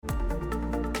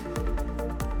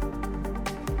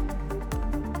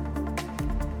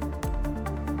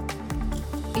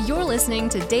You're listening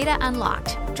to Data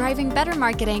Unlocked, driving better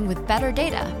marketing with better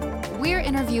data. We're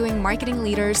interviewing marketing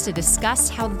leaders to discuss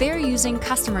how they're using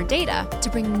customer data to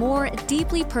bring more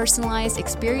deeply personalized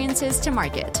experiences to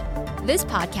market. This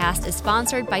podcast is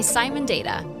sponsored by Simon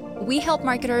Data. We help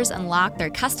marketers unlock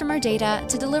their customer data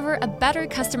to deliver a better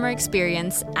customer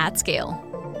experience at scale.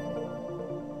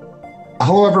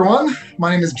 Hello, everyone. My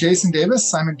name is Jason Davis,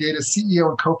 Simon Data CEO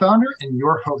and co-founder, and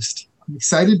your host. I'm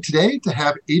excited today to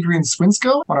have Adrian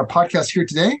Swinscoe on our podcast here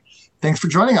today. Thanks for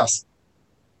joining us.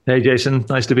 Hey, Jason.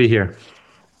 Nice to be here.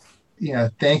 Yeah,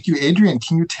 thank you, Adrian.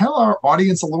 Can you tell our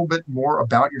audience a little bit more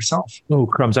about yourself? Oh,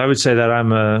 crumbs. I would say that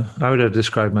I would have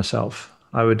described myself.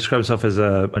 I would describe myself as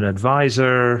an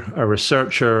advisor, a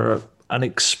researcher, an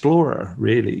explorer,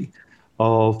 really,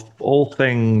 of all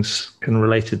things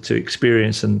related to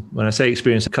experience. And when I say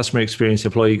experience, customer experience,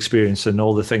 employee experience, and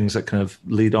all the things that kind of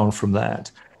lead on from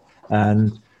that.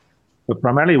 But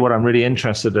primarily what I'm really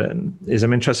interested in is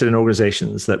I'm interested in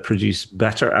organizations that produce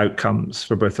better outcomes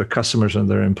for both their customers and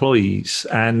their employees,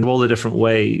 and all the different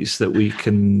ways that we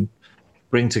can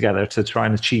bring together to try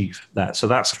and achieve that. So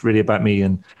that's really about me.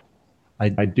 And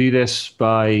I do this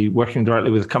by working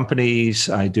directly with companies.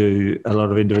 I do a lot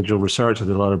of individual research. I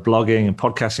do a lot of blogging and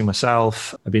podcasting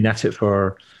myself. I've been at it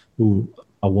for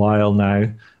a while now,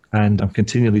 and I'm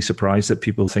continually surprised that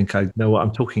people think I know what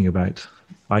I'm talking about.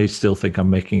 I still think I'm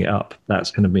making it up. That's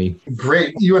kind of me.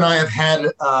 Great. You and I have had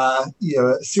a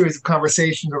series of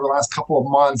conversations over the last couple of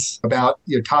months about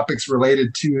topics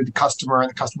related to the customer and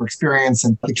the customer experience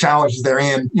and the challenges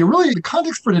therein. Really, the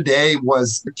context for today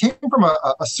came from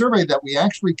a survey that we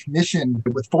actually commissioned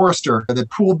with Forrester that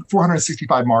pooled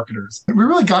 465 marketers. And we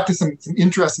really got to some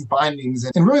interesting findings.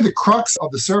 And really, the crux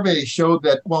of the survey showed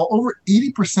that, over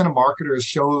 80% of marketers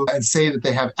show and say that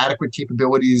they have adequate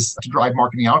capabilities to drive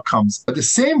marketing outcomes. But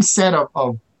the same set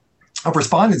of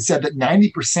respondents said that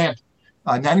 90%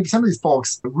 of these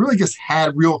folks really just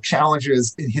had real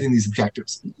challenges in hitting these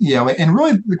objectives. And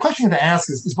really the question to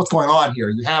ask is what's going on here?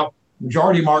 You have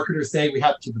majority of marketers saying we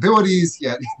have capabilities,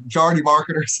 yet majority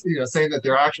marketers saying that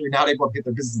they're actually not able to hit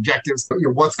their business objectives. But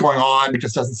what's going on? It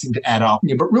just doesn't seem to add up.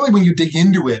 But really, when you dig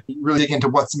into it, you really dig into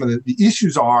what some of the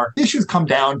issues are. Issues come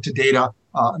down to data,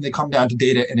 and they come down to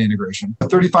data and integration.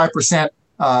 35%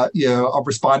 of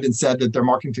respondents said that their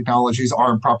marketing technologies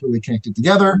aren't properly connected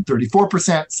together.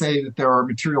 34% say that there are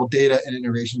material data and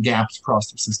integration gaps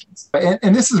across their systems.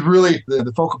 And this is really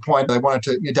the focal point that I wanted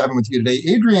to dive in with you today,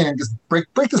 Adrian, and just break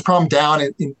this problem down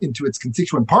into its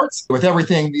constituent parts. With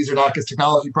everything, these are not just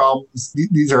technology problems.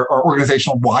 These are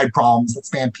organizational-wide problems that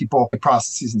span people,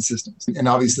 processes, and systems. And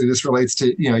obviously, this relates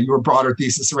to your broader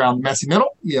thesis around the messy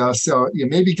middle. So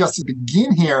maybe just to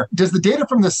begin here, does the data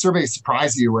from this survey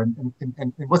surprise you? And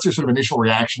what's your sort of initial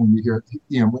reaction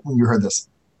when you heard this?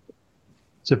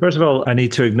 So first of all, I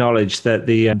need to acknowledge that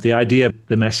the idea of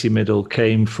the messy middle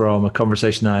came from a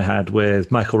conversation I had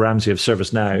with Michael Ramsey of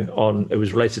ServiceNow it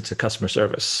was related to customer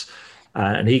service.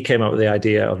 And he came up with the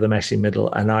idea of the messy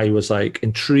middle, and I was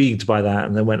intrigued by that,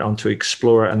 and then went on to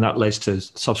explore it, and that led to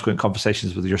subsequent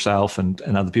conversations with yourself and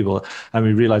other people. And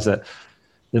we realized that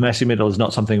the messy middle is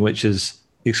not something which is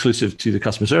exclusive to the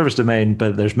customer service domain,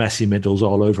 but there's messy middles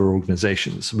all over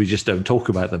organizations. We just don't talk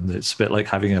about them. It's a bit like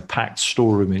having a packed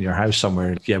storeroom in your house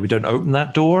somewhere. Yeah, we don't open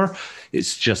that door.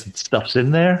 It's just stuff's in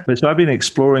there. But so I've been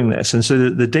exploring this. And so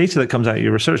the data that comes out of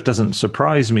your research doesn't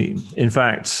surprise me. In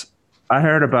fact, I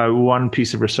heard about one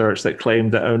piece of research that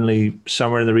claimed that only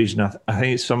somewhere in the region, I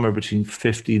think it's somewhere between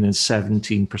 15 and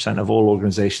 17% of all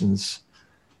organizations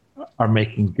are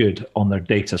making good on their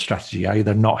data strategy, i.e.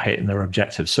 they're not hitting their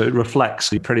objectives. So it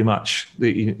reflects pretty much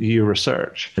your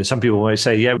research. Some people might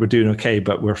say, yeah, we're doing okay,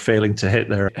 but we're failing to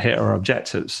hit our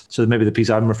objectives. So maybe the piece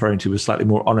I'm referring to was slightly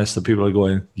more honest, that people are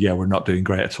going, yeah, we're not doing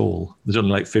great at all. There's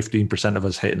only 15% of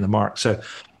us hitting the mark. So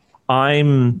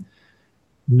I'm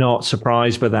not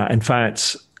surprised by that. In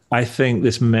fact, I think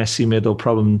this messy middle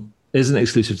problem isn't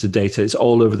exclusive to data. It's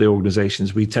all over the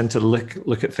organizations. We tend to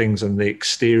look at things on the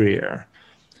exterior,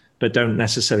 but don't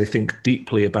necessarily think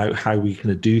deeply about how we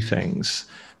can do things.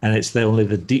 And it's only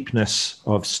the deepness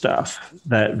of stuff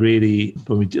that really,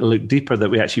 when we look deeper, that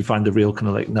we actually find the real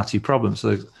kind of nutty problems.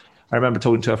 So I remember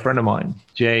talking to a friend of mine,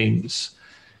 James,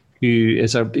 who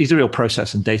is he's a real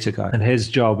process and data guy. And his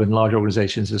job in large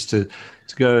organizations is to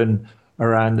go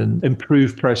around and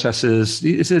improve processes.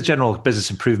 It's a general business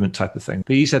improvement type of thing.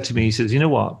 But he said to me, he says, you know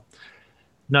what?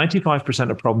 95%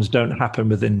 of problems don't happen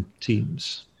within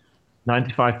teams.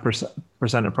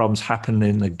 95% of problems happen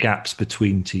in the gaps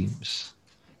between teams.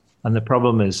 And the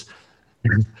problem is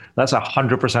that's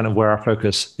 100% of where our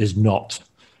focus is not.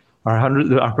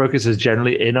 Our focus is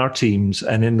generally in our teams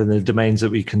and in the domains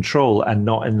that we control, and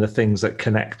not in the things that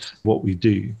connect what we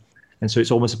do. And so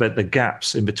it's almost about the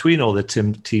gaps in between all the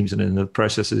teams and in the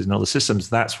processes and all the systems.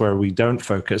 That's where we don't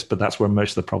focus, but that's where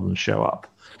most of the problems show up.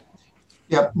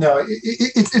 Yep. No,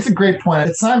 it's a great point.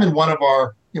 At Simon,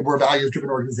 we're a values-driven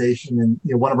organization, and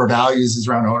one of our values is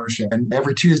around ownership. And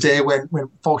every Tuesday when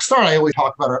folks start, I always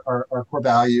talk about our core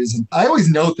values. And I always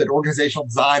note that organizational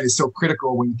design is so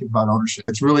critical when you think about ownership.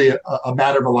 It's really a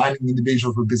matter of aligning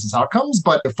individuals with business outcomes,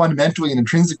 but fundamentally and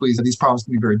intrinsically, these problems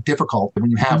can be very difficult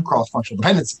when you have cross-functional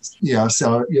dependencies.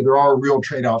 So there are real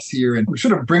trade-offs here, and it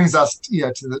sort of brings us to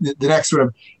the next sort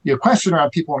of question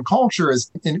around people and culture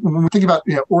is, and when we think about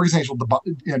organizational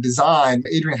design,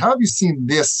 Adrian, how have you seen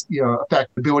this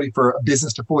affect the ability for a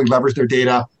business to fully leverage their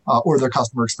data or their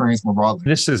customer experience more broadly?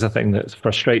 This is a thing that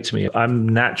frustrates me. I'm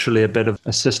naturally a bit of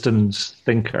a systems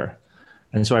thinker,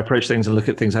 and so I approach things and look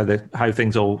at things how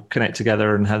things all connect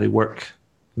together and how they work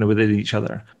within each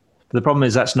other. But the problem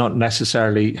is that's not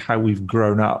necessarily how we've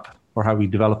grown up or how we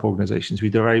develop organizations. We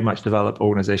very much develop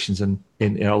organizations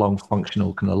in along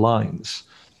functional kind of lines.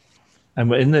 And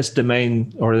we're in this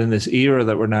domain, or in this era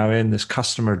that we're now in, this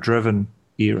customer-driven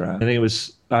era.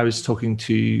 I was talking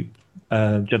to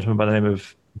a gentleman by the name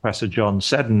of Professor John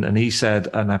Seddon, and he said,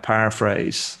 and I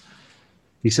paraphrase,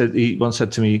 he once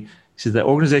said to me, he said that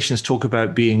organizations talk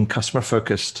about being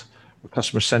customer-focused or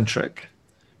customer-centric,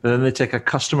 but then they take a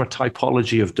customer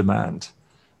typology of demand,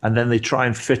 and then they try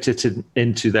and fit it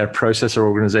into their process or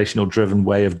organizational-driven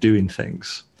way of doing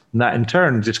things. And that in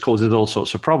turn just causes all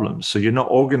sorts of problems. So you're not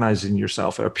organizing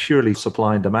yourself at a purely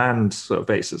supply and demand sort of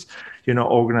basis. You're not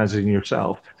organizing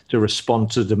yourself to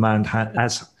respond to demand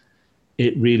as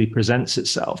it really presents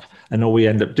itself. And all we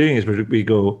end up doing is we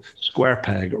go square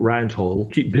peg, round hole,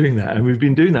 keep doing that. And we've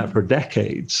been doing that for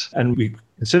decades. And we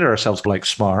consider ourselves like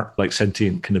smart, like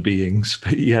sentient kind of beings,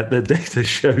 but yet the data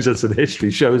shows us and history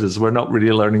shows us we're not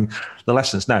really learning the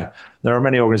lessons. Now, there are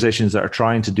many organizations that are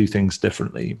trying to do things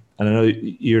differently. And I know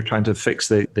you're trying to fix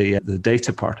the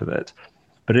data part of it,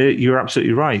 but you're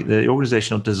absolutely right. The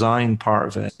organizational design part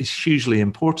of it is hugely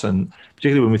important,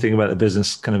 particularly when we think about the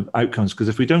business kind of outcomes, because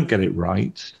if we don't get it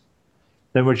right,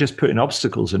 then we're just putting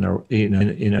obstacles in our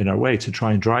way to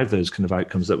try and drive those kind of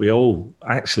outcomes that we all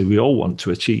want to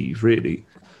achieve, really.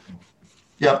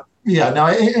 Yeah. Now,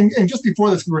 and just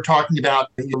before this, we were talking about,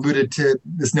 you alluded to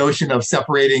this notion of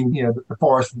separating, the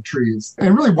forest from the trees.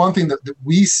 And really one thing that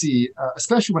we see,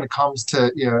 especially when it comes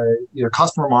to,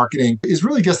 customer marketing, is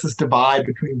really just this divide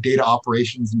between data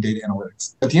operations and data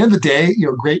analytics. At the end of the day,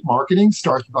 great marketing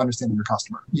starts with understanding your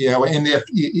customer. And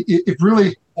if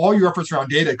really all your efforts around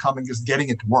data come in just getting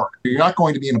it to work, you're not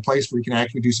going to be in a place where you can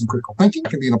actually do some critical thinking. You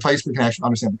can be in a place where you can actually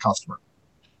understand the customer.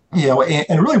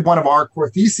 And really one of our core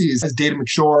theses as data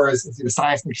matures, as data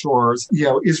science matures,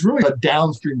 is really a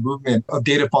downstream movement of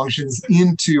data functions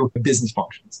into business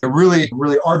functions. And really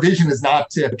our vision is not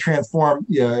to transform,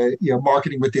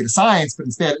 marketing with data science, but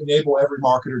instead enable every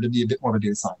marketer to be a bit more of a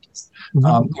data scientist.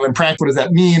 Mm-hmm. In practice, what does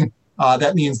that mean?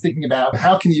 That means thinking about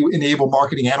how can you enable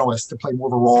marketing analysts to play more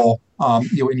of a role,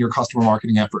 in your customer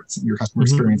marketing efforts and your customer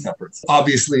experience efforts.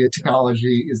 Obviously,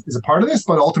 technology is a part of this,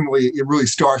 but ultimately it really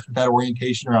starts with that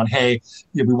orientation around, hey,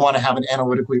 we want to have an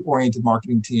analytically oriented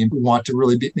marketing team. We want to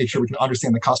really make sure we can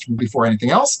understand the customer before anything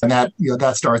else, and that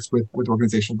that starts with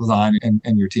organizational design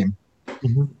and your team.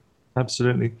 Mm-hmm.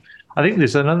 Absolutely. I think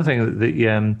there's another thing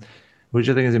that which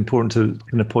I think is important to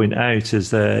kind of point out is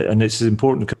that, and it's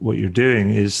important what you're doing,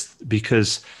 is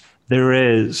because there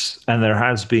is, and there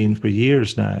has been for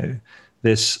years now,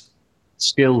 this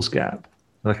skills gap,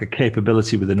 like a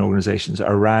capability within organizations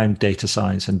around data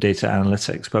science and data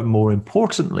analytics, but more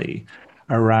importantly,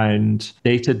 around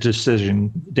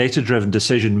data-driven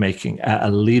decision making at a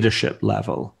leadership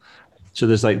level. So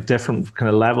there's like different kind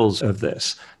of levels of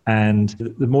this. And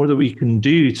the more that we can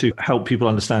do to help people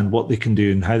understand what they can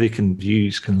do and how they can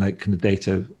use kind of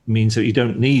data means that you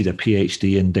don't need a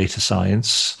PhD in data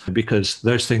science, because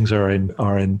those things are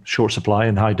in short supply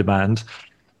and high demand.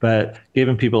 But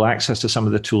giving people access to some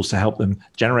of the tools to help them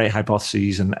generate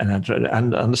hypotheses and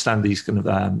understand these kind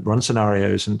of run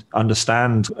scenarios and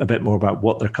understand a bit more about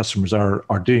what their customers are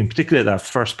doing, particularly that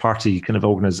first party kind of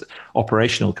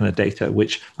operational kind of data,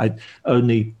 which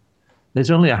there's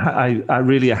only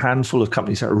really a handful of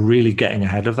companies that are really getting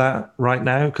ahead of that right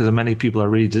now, because many people are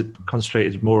really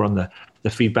concentrated more on the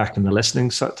feedback and the listening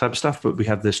type of stuff. But we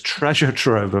have this treasure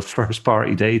trove of first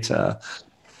party data,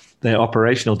 the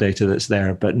operational data that's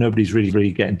there, but nobody's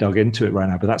really getting dug into it right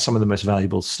now. But that's some of the most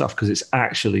valuable stuff, because it's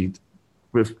actually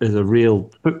is a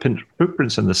real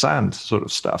footprints in the sand sort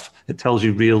of stuff. It tells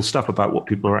you real stuff about what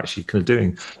people are actually kind of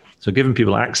doing. So giving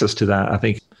people access to that, I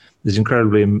think, is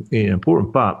incredibly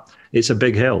important, but it's a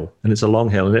big hill and it's a long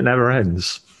hill and it never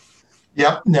ends.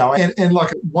 Yep. No. And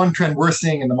look, one trend we're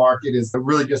seeing in the market is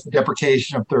really just the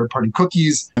deprecation of third-party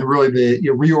cookies and really the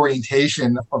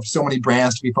reorientation of so many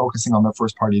brands to be focusing on their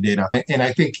first-party data. And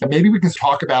I think maybe we can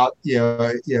talk about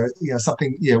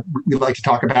something we like to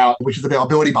talk about, which is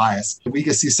availability bias. We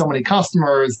can see so many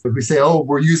customers who say, "Oh,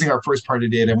 we're using our first-party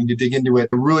data." When you dig into it,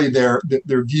 really their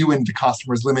view into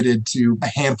customers limited to a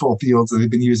handful of fields that they've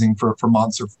been using for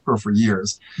months or for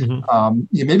years. Mm-hmm.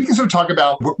 Maybe you can sort of talk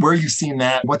about where you've seen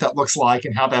that, what that looks like,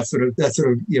 and how that sort of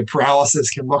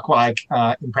paralysis can look like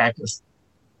in practice.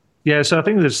 Yeah, so I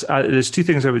think there's two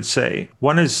things I would say.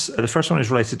 One is, the first one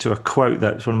is related to a quote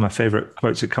that's one of my favorite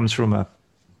quotes. It comes from a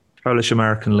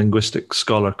Polish-American linguistic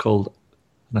scholar called,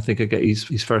 and I think I get his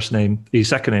second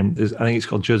name is, I think it's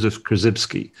called Joseph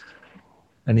Krzyzewski.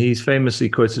 And he's famously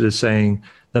quoted as saying,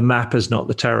 "The map is not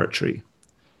the territory."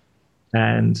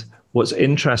 And what's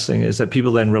interesting is that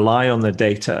people then rely on the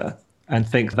data and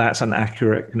think that's an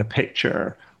accurate kind of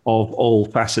picture of all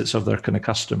facets of their kind of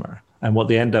customer. And what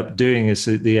they end up doing is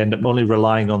they end up only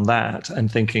relying on that and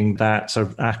thinking that's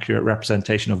an accurate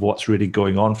representation of what's really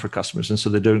going on for customers. And so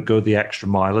they don't go the extra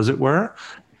mile, as it were,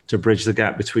 to bridge the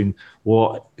gap between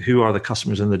who are the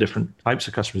customers and the different types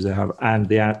of customers they have and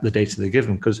the data they give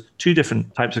them. Because two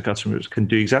different types of customers can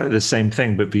do exactly the same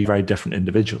thing, but be very different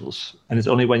individuals. And it's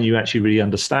only when you actually really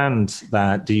understand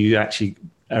that do you actually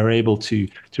are able to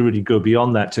really go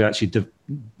beyond that to actually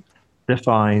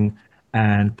define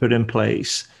and put in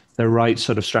place the right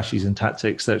sort of strategies and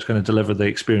tactics that's going to deliver the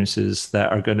experiences that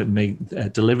are going to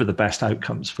deliver the best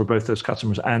outcomes for both those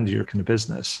customers and your kind of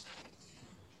business.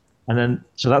 And then,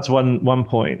 so that's one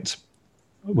point,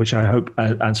 which I hope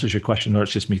answers your question, or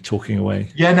it's just me talking away.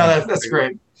 Yeah, no, that's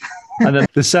great. And then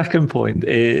the second point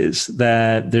is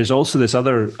that there's also this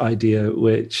other idea,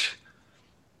 which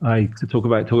I talk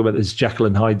about this Jekyll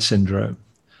and Hyde syndrome.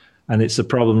 And it's a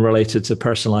problem related to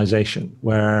personalization,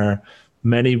 where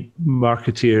many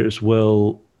marketeers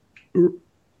will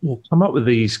come up with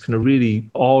these kind of really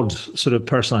odd sort of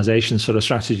personalization sort of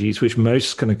strategies, which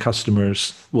most kind of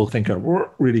customers will think are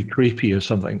really creepy or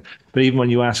something. But even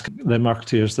when you ask the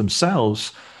marketeers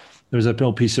themselves, there was a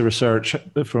piece of research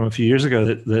from a few years ago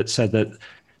that said that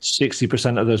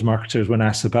 60% of those marketers, when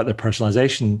asked about their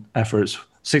personalization efforts,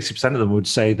 60% of them would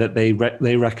say that they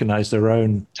recognize their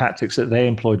own tactics that they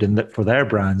employed for their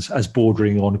brands as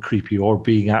bordering on creepy or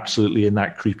being absolutely in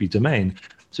that creepy domain.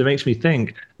 So it makes me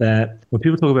think that when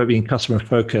people talk about being customer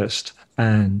focused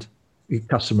and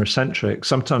customer centric,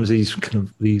 sometimes these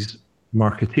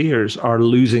marketeers are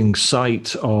losing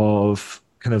sight of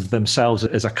kind of themselves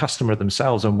as a customer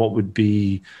themselves and what would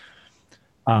be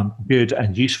good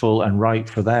and useful and right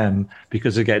for them,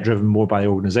 because they get driven more by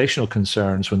organizational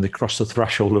concerns when they cross the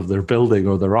threshold of their building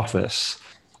or their office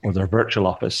or their virtual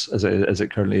office, as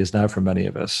it currently is now for many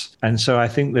of us. And so I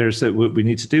think what we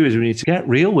need to do is we need to get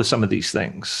real with some of these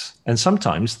things. And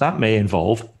sometimes that may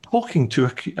involve talking to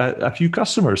a few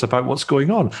customers about what's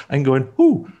going on and going,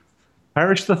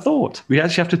 perish the thought. We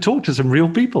actually have to talk to some real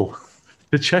people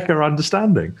to check our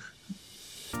understanding.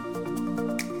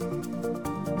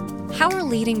 How are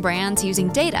leading brands using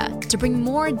data to bring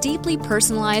more deeply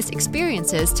personalized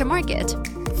experiences to market?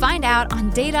 Find out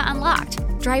on Data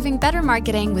Unlocked, driving better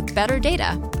marketing with better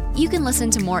data. You can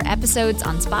listen to more episodes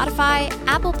on Spotify,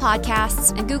 Apple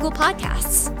Podcasts, and Google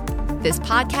Podcasts. This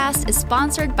podcast is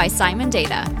sponsored by Simon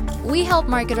Data. We help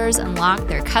marketers unlock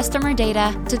their customer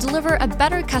data to deliver a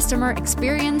better customer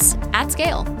experience at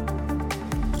scale.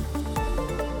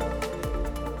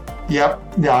 Yep.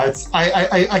 Yeah,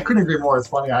 I couldn't agree more. It's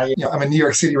funny. I'm a New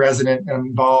York City resident and I'm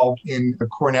involved in the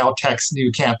Cornell Tech's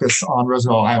new campus on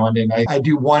Roosevelt Island. And I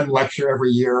do one lecture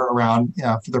every year around,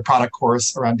 for the product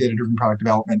course around data-driven product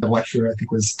development. The lecture, I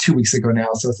think, was 2 weeks ago now.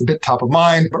 So it's a bit top of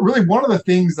mind. But really, one of the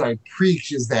things that I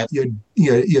preach is that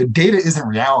data isn't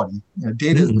reality.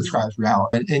 Data describes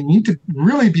reality. And you need to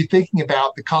really be thinking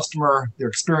about the customer, their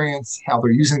experience, how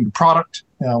they're using the product.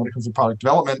 When it comes to product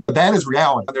development, but that is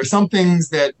reality. There's some things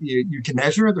that you can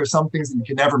measure. There's some things that you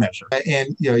can never measure.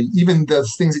 And even the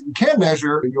things that you can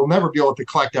measure, you'll never be able to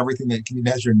collect everything that can be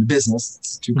measured in the business.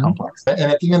 It's too complex.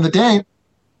 And at the end of the day,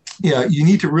 you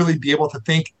need to really be able to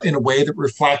think in a way that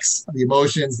reflects the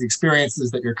emotions, the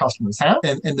experiences that your customers have.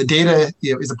 And the data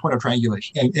is a point of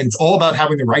triangulation. And it's all about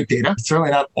having the right data,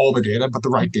 certainly not all the data, but the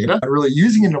right data, and really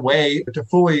using it in a way to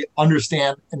fully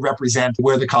understand and represent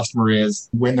where the customer is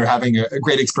when they're having a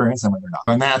great experience and when they're not.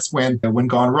 And that's when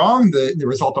gone wrong, the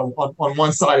result on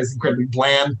one side is incredibly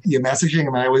bland messaging.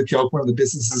 I mean, I always joke one of the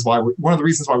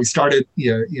reasons why we started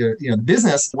the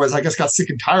business was, I guess, got sick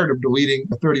and tired of deleting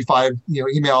 35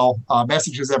 email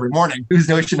messages every morning whose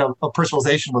notion of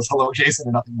personalization was hello Jason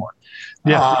and nothing more.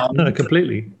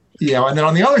 Completely. And then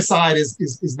on the other side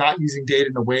is not using data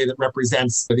in a way that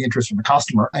represents the interest from the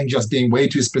customer and just being way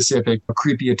too specific,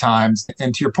 creepy at times.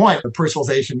 And to your point, the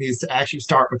personalization needs to actually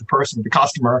start with the person, with the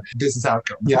customer, business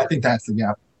outcome. I think that's the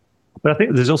gap. But I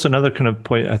think there's also another kind of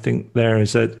point I think there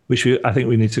is that I think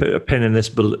we need to put a pin in this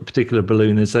particular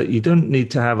balloon, is that you don't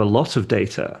need to have a lot of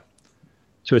data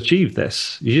to achieve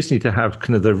this. You just need to have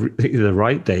kind of the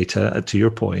right data, to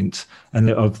your point, and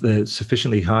of the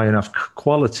sufficiently high enough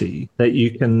quality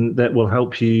that will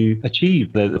help you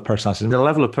achieve the personalization. The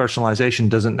level of personalization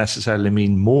doesn't necessarily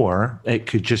mean more. It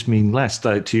could just mean less.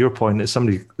 To your point, if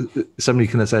somebody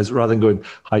kind of says, rather than going,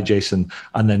 "Hi, Jason,"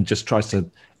 and then just tries to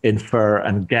infer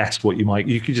and guess what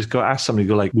you could just go ask somebody,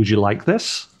 go like, "Would you like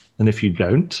this?" And if you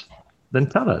don't, then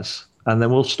tell us, and then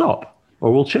we'll stop.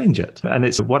 Or we'll change it. And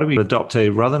it's, what do we adopt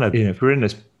rather than, if we're in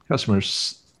this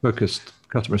customer-focused,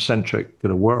 customer-centric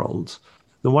kind of world,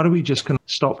 then why do we just kind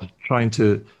of stop trying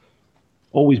to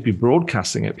always be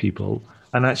broadcasting at people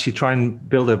and actually try and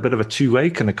build a bit of a two-way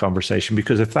kind of conversation?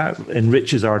 Because if that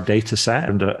enriches our data set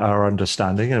and our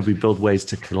understanding, and if we build ways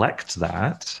to collect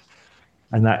that,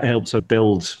 and that helps us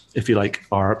build, if you like,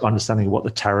 our understanding of what the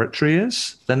territory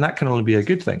is, then that can only be a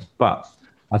good thing. But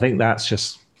I think that's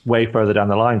just way further down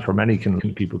the line for many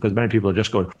people, because many people are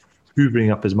just going,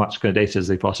 hoovering up as much kind of data as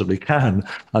they possibly can,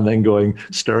 and then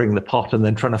stirring the pot, and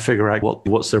then trying to figure out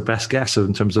what's their best guess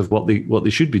in terms of what they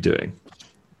should be doing.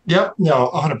 Yep,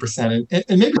 100%.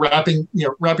 And maybe wrapping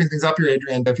things up here,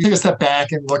 Adrian, if you take a step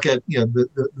back and look at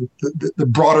the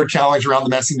broader challenge around the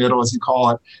messy middle, as you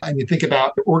call it, and you think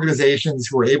about organizations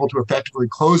who are able to effectively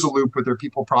close a loop with their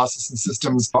people, process, and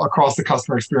systems across the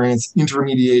customer experience,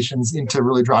 intermediations into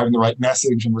really driving the right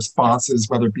message and responses,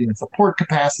 whether it be in a support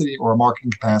capacity or a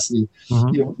marketing capacity.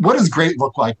 Mm-hmm. What does great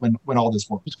look like when all this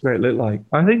works? What's great look like?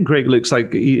 I think great looks like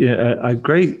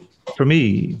great for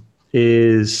me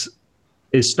is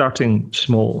starting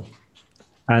small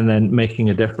and then making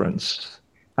a difference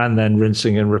and then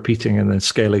rinsing and repeating and then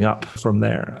scaling up from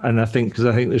there. And I think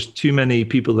there's too many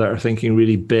people that are thinking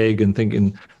really big and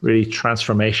thinking really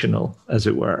transformational, as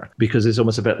it were, because it's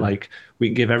almost a bit like we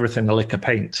can give everything a lick of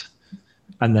paint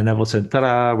and then everyone said,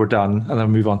 ta-da, we're done, and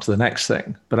then move on to the next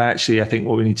thing. But actually, I think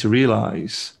what we need to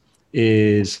realize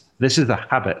is this is a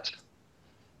habit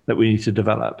that we need to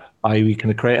develop. We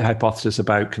can create a hypothesis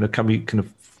about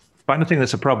find a thing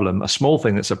that's a problem, a small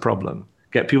thing that's a problem,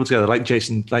 get people together, like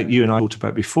Jason, like you and I talked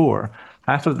about before.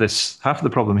 Half of the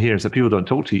problem here is that people don't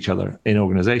talk to each other in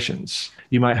organizations.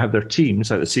 You might have their teams,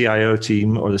 like the CIO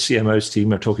team or the CMO's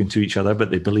team are talking to each other,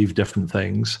 but they believe different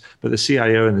things. But the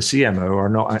CIO and the CMO are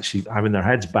not actually having their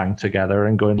heads banged together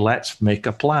and going, let's make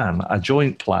a plan, a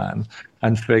joint plan,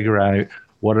 and figure out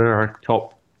what are our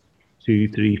top 2,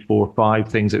 3, 4, 5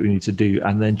 things that we need to do,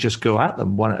 and then just go at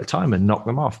them one at a time and knock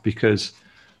them off. Because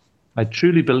I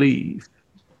truly believe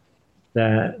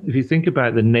that if you think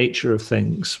about the nature of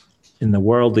things in the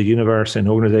world, the universe, and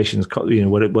organizations,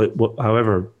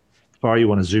 however far you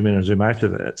want to zoom in or zoom out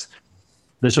of it,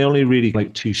 there's only really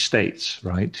like 2 states,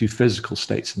 right? 2 physical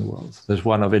states in the world. There's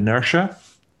one of inertia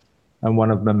and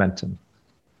one of momentum.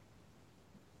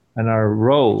 And our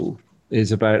role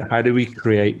is about how do we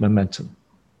create momentum?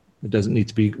 We don't need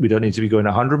to be going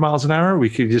 100 miles an hour. We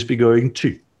could just be going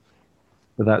 2.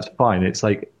 But that's fine. It's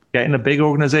like getting a big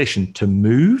organization to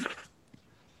move,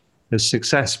 because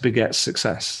success begets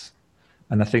success.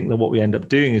 And I think that what we end up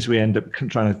doing is we end up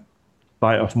trying to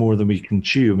bite off more than we can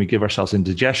chew, and we give ourselves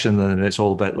indigestion, and then it's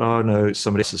all about, oh no, it's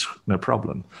somebody else's no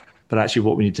problem. But actually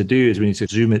what we need to do is we need to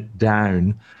zoom it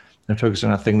down and focus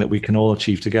on a thing that we can all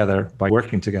achieve together by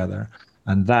working together,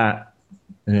 and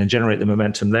then generate the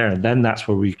momentum there. And then that's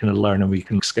where we can learn and we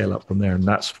can scale up from there. And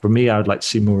that's, for me, I would like to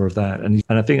see more of that. And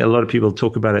I think a lot of people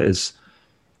talk about it as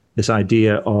this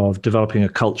idea of developing a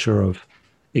culture of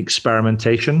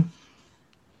experimentation,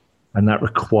 and that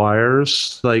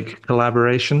requires like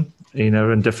collaboration,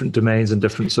 in different domains and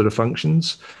different sort of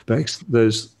functions. But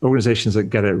those organizations that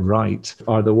get it right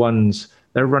are the ones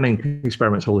They're running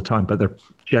experiments all the time, but they're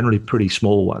generally pretty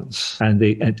small ones. And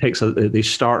they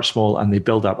start small and they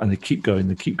build up and they keep going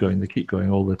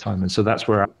all the time. And so that's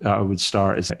where I would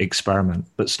start, is experiment,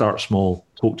 but start small,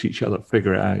 talk to each other,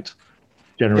 figure it out,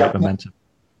 generate momentum.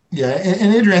 Yeah,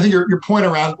 and Adrian, I think your point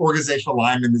around organizational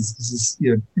alignment is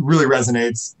really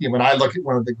resonates. When I look at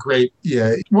one of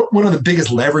the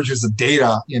biggest leverages of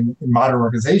data in modern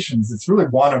organizations, it's really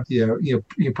one of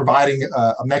providing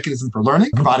a mechanism for learning,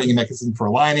 providing a mechanism for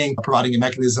aligning, providing a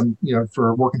mechanism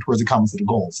for working towards a common set of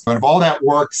goals. And if all that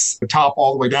works, the top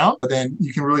all the way down, then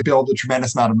you can really build a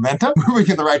tremendous amount of momentum moving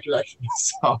in the right direction.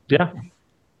 So yeah.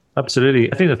 Absolutely.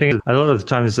 I think the thing is, a lot of the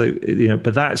time is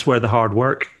but that's where the hard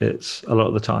work is a lot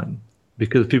of the time,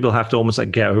 because people have to almost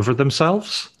get over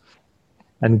themselves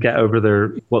and get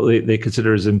over what they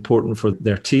consider is important for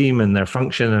their team and their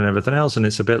function and everything else. And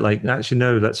it's a bit like, actually,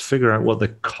 no, let's figure out what the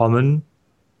common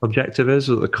objective is,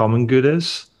 what the common good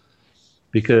is,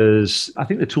 because I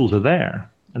think the tools are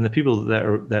there and the people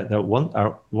that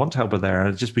want help are there.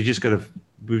 We've just got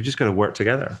to work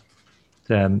together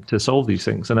to solve these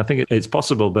things. And I think it's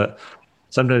possible, but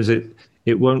sometimes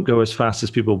it won't go as fast as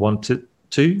people want it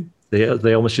to.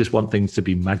 They almost just want things to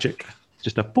be magic,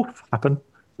 just a poof, happen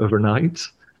overnight.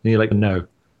 And you're like, no,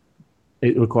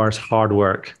 it requires hard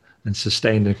work and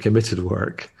sustained and committed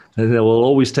work. And it will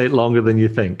always take longer than you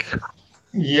think.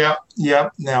 Yep.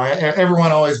 Now,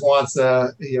 everyone always wants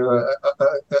a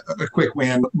quick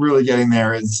win. Really getting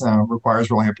there requires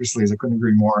rolling up your sleeves. I couldn't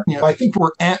agree more. I think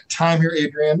we're at time here,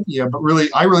 Adrian. But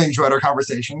I really enjoyed our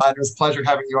conversation. It was a pleasure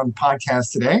having you on the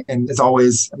podcast today. And as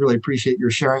always, I really appreciate your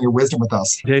sharing your wisdom with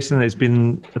us. Jason,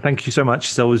 thank you so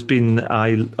much.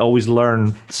 I always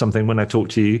learn something when I talk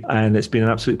to you, and it's been an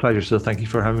absolute pleasure. So thank you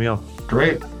for having me on.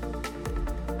 Great.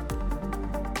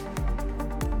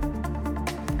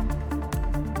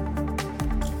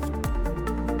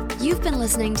 You've been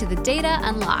listening to The Data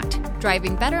Unlocked,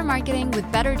 driving better marketing with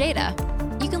better data.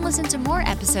 You can listen to more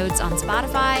episodes on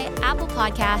Spotify, Apple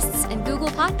Podcasts, and Google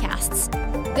Podcasts.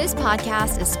 This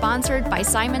podcast is sponsored by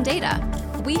Simon Data.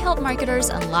 We help marketers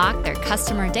unlock their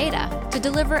customer data to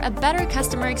deliver a better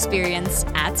customer experience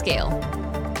at scale.